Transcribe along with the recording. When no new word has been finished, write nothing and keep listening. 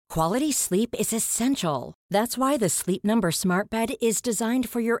Quality sleep is essential. That's why the Sleep Number Smart Bed is designed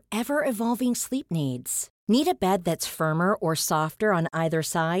for your ever-evolving sleep needs. Need a bed that's firmer or softer on either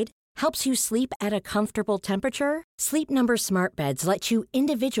side? Helps you sleep at a comfortable temperature? Sleep Number Smart Beds let you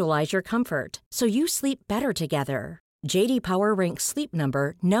individualize your comfort, so you sleep better together. J.D. Power ranks Sleep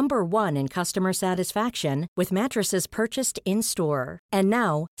Number number 1 in customer satisfaction with mattresses purchased in-store. And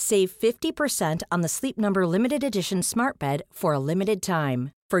now, save 50% on the Sleep Number Limited Edition Smart Bed for a limited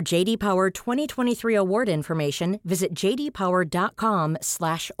time. For J.D. Power 2023 award information, visit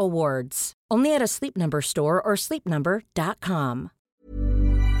jdpower.com/awards. Only at a Sleep Number store or sleepnumber.com.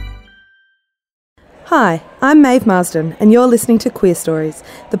 Hi, I'm Maeve Marsden, and you're listening to Queer Stories,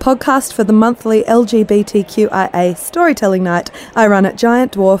 the podcast for the monthly LGBTQIA storytelling night I run at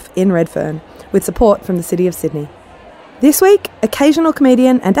Giant Dwarf in Redfern, with support from the City of Sydney. This week, occasional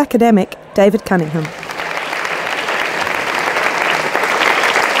comedian and academic David Cunningham.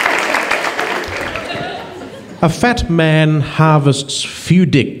 A fat man harvests few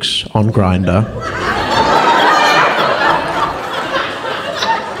dicks on Grindr.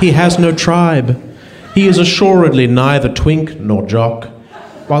 He has no tribe. He is assuredly neither twink nor jock,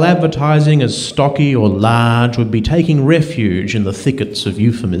 while advertising as stocky or large would be taking refuge in the thickets of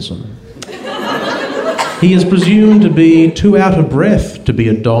euphemism. He is presumed to be too out of breath to be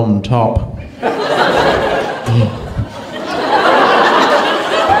a dom top.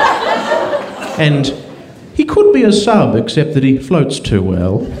 And he could be a sub, except that he floats too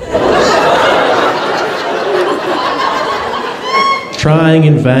well. Trying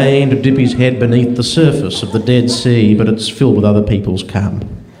in vain to dip his head beneath the surface of the Dead Sea, but it's filled with other people's cum.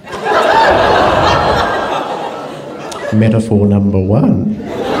 Metaphor number 1.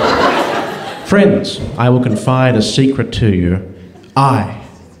 Friends, I will confide a secret to you. I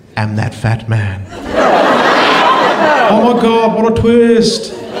am that fat man. Oh my God, what a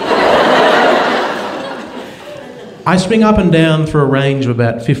twist! I swing up and down for a range of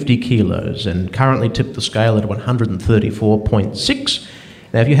about 50 kilos and currently tip the scale at 134.6.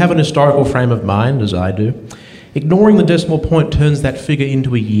 Now, if you have an historical frame of mind, as I do, ignoring the decimal point turns that figure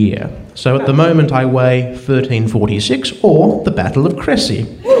into a year. So at the moment I weigh 1346, or the Battle of Cressy.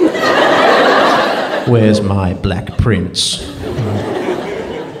 Where's my Black Prince?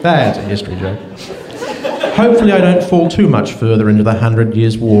 That's a history joke. Hopefully I don't fall too much further into the 100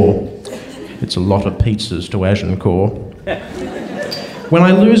 Years' War. It's a lot of pizzas to Agincourt. When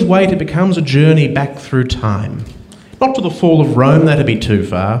I lose weight, it becomes a journey back through time. Not to the fall of Rome, that'd be too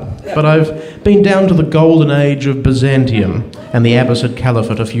far, but I've been down to the golden age of Byzantium and the Abbasid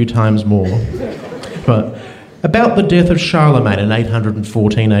Caliphate a few times more. But about the death of Charlemagne in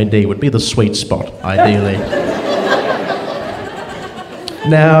 814 AD would be the sweet spot, ideally.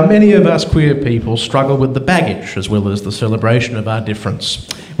 Now, many of us queer people struggle with the baggage as well as the celebration of our difference.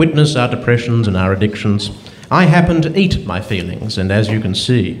 Witness our depressions and our addictions. I happen to eat my feelings, and as you can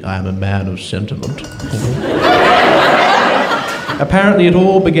see, I am a man of sentiment. Apparently it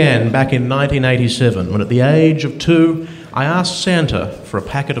all began back in 1987, when at the age of 2, I asked Santa for a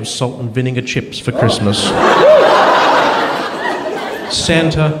packet of salt and vinegar chips for Christmas.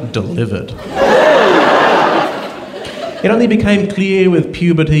 Santa delivered. It only became clear with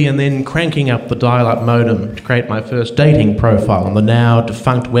puberty and then cranking up the dial-up modem to create my first dating profile on the now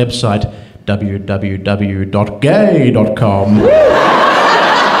defunct website www.gay.com.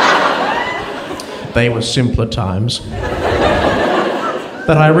 They were simpler times.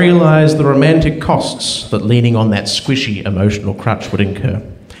 That I realised the romantic costs that leaning on that squishy emotional crutch would incur.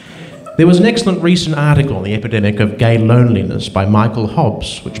 There was an excellent recent article on the epidemic of gay loneliness by Michael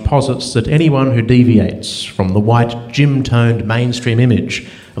Hobbs, which posits that anyone who deviates from the white, gym-toned mainstream image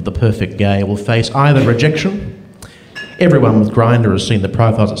of the perfect gay will face either rejection. Everyone with Grindr has seen the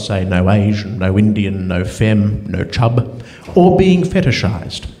profiles that say no Asian, no Indian, no femme, no chub, or being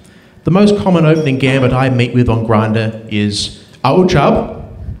fetishised. The most common opening gambit I meet with on Grindr is, "Oh, chub?"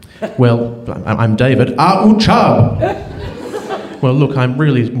 Well, I'm David. "Oh, chub?" Well, look, I'm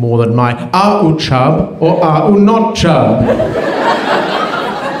really more than my chub or not chub.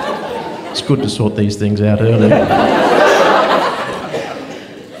 It's good to sort these things out early.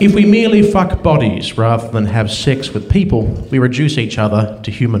 If we merely fuck bodies rather than have sex with people, we reduce each other to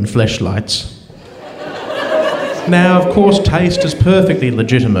human fleshlights. Now, of course, taste is perfectly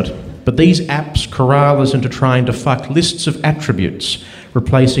legitimate, but these apps corral us into trying to fuck lists of attributes,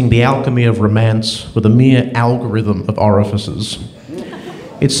 replacing the alchemy of romance with a mere algorithm of orifices.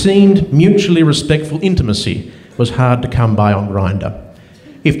 It seemed mutually respectful intimacy was hard to come by on Grindr.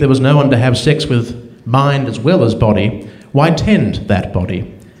 If there was no one to have sex with, mind as well as body, why tend that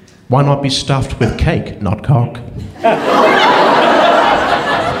body? Why not be stuffed with cake, not cock?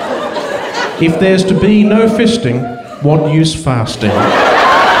 If there's to be no fisting, what use fasting?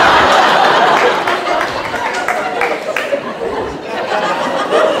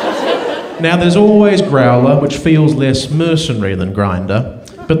 Now, there's always Growler, which feels less mercenary than Grinder,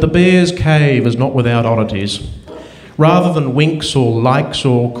 but the Bear's Cave is not without oddities. Rather than winks or likes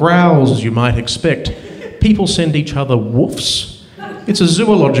or growls, as you might expect, people send each other woofs. It's a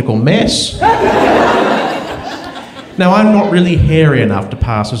zoological mess. Now, I'm not really hairy enough to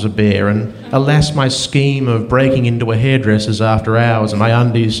pass as a bear, and alas, my scheme of breaking into a hairdresser's after hours in my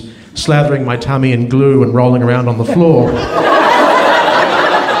undies, slathering my tummy in glue and rolling around on the floor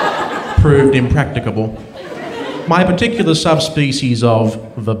proved impracticable. My particular subspecies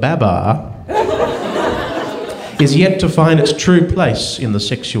of the babar is yet to find its true place in the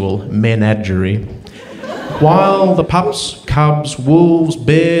sexual menagerie. While the pups, cubs, wolves,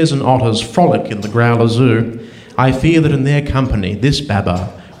 bears and otters frolic in the Growler Zoo, I fear that in their company this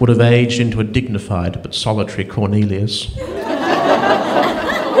babar would have aged into a dignified but solitary Cornelius.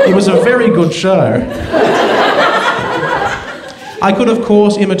 It was a very good show. I could, of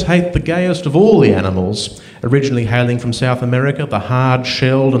course, imitate the gayest of all the animals, originally hailing from South America, the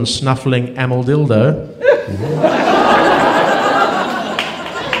hard-shelled and snuffling amaldildo.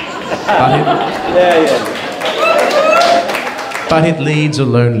 But it leads a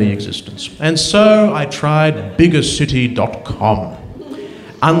lonely existence. And so I tried Biggercity.com.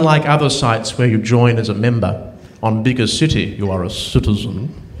 Unlike other sites where you join as a member, on Biggercity you are a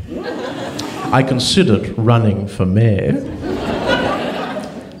citizen. I considered running for mayor.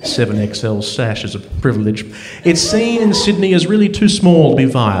 7XL sash is a privilege. It's seen in Sydney as really too small to be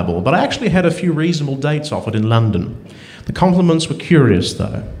viable, but I actually had a few reasonable dates offered in London. The compliments were curious,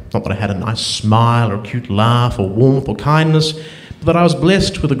 though. Not that I had a nice smile or a cute laugh or warmth or kindness, but that I was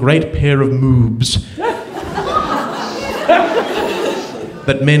blessed with a great pair of moobs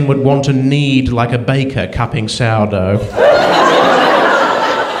that men would want to knead like a baker cupping sourdough.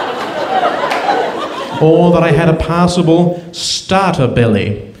 Or that I had a passable starter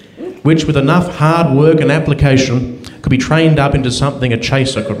belly, which with enough hard work and application could be trained up into something a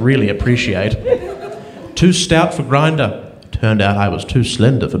chaser could really appreciate. Too stout for Grinder. Turned out I was too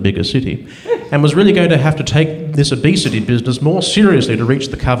slender for Biggercity, and was really going to have to take this obesity business more seriously to reach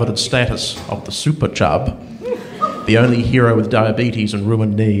the coveted status of the super Chub, the only hero with diabetes and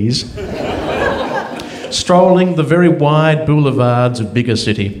ruined knees. Strolling the very wide boulevards of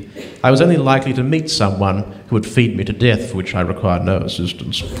Biggercity, I was only likely to meet someone who would feed me to death, for which I required no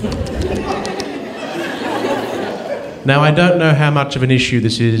assistance. Now, I don't know how much of an issue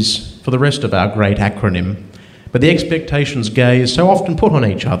this is for the rest of our great acronym, but the expectations gays so often put on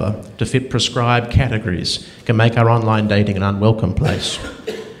each other to fit prescribed categories can make our online dating an unwelcome place.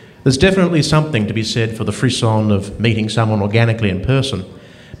 There's definitely something to be said for the frisson of meeting someone organically in person,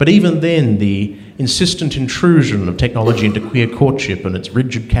 but even then, the insistent intrusion of technology into queer courtship and its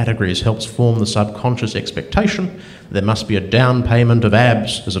rigid categories helps form the subconscious expectation that there must be a down payment of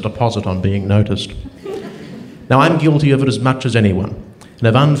abs as a deposit on being noticed. Now, I'm guilty of it as much as anyone, and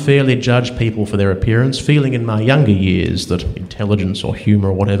have unfairly judged people for their appearance, feeling in my younger years that intelligence or humour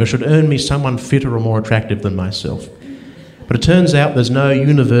or whatever should earn me someone fitter or more attractive than myself. But it turns out there's no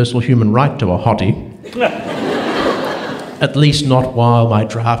universal human right to a hottie. At least not while my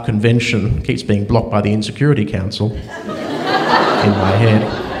draft convention keeps being blocked by the Insecurity Council in my head.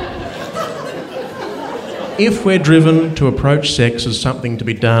 If we're driven to approach sex as something to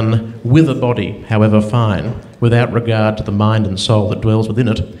be done with a body, however fine, without regard to the mind and soul that dwells within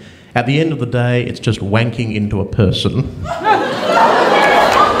it, at the end of the day, it's just wanking into a person.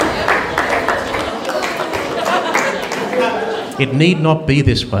 It need not be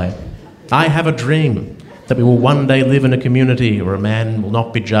this way. I have a dream that we will one day live in a community where a man will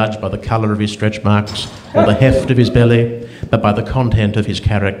not be judged by the colour of his stretch marks or the heft of his belly, but by the content of his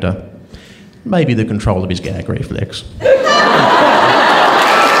character. Maybe the control of his gag reflex.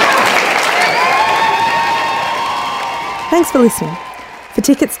 Thanks for listening. For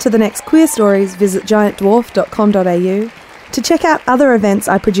tickets to the next Queer Stories, visit giantdwarf.com.au. To check out other events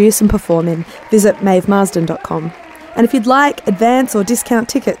I produce and perform in, visit maevemarsden.com. And if you'd like advance or discount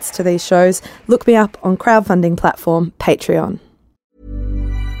tickets to these shows, look me up on crowdfunding platform Patreon.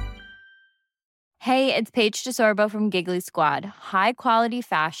 Hey, it's Paige DeSorbo from Giggly Squad. High quality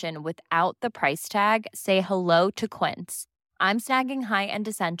fashion without the price tag. Say hello to Quince. I'm snagging high-end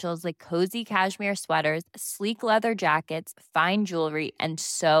essentials like cozy cashmere sweaters, sleek leather jackets, fine jewelry, and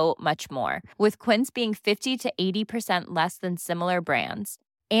so much more. With Quince being 50 to 80% less than similar brands.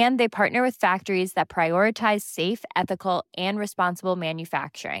 And they partner with factories that prioritize safe, ethical, and responsible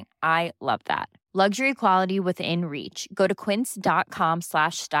manufacturing. I love that. Luxury quality within reach. Go to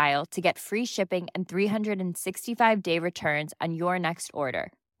quince.com/style to get free shipping and 365-day returns on your next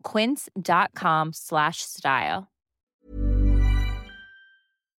order. Quince.com/style.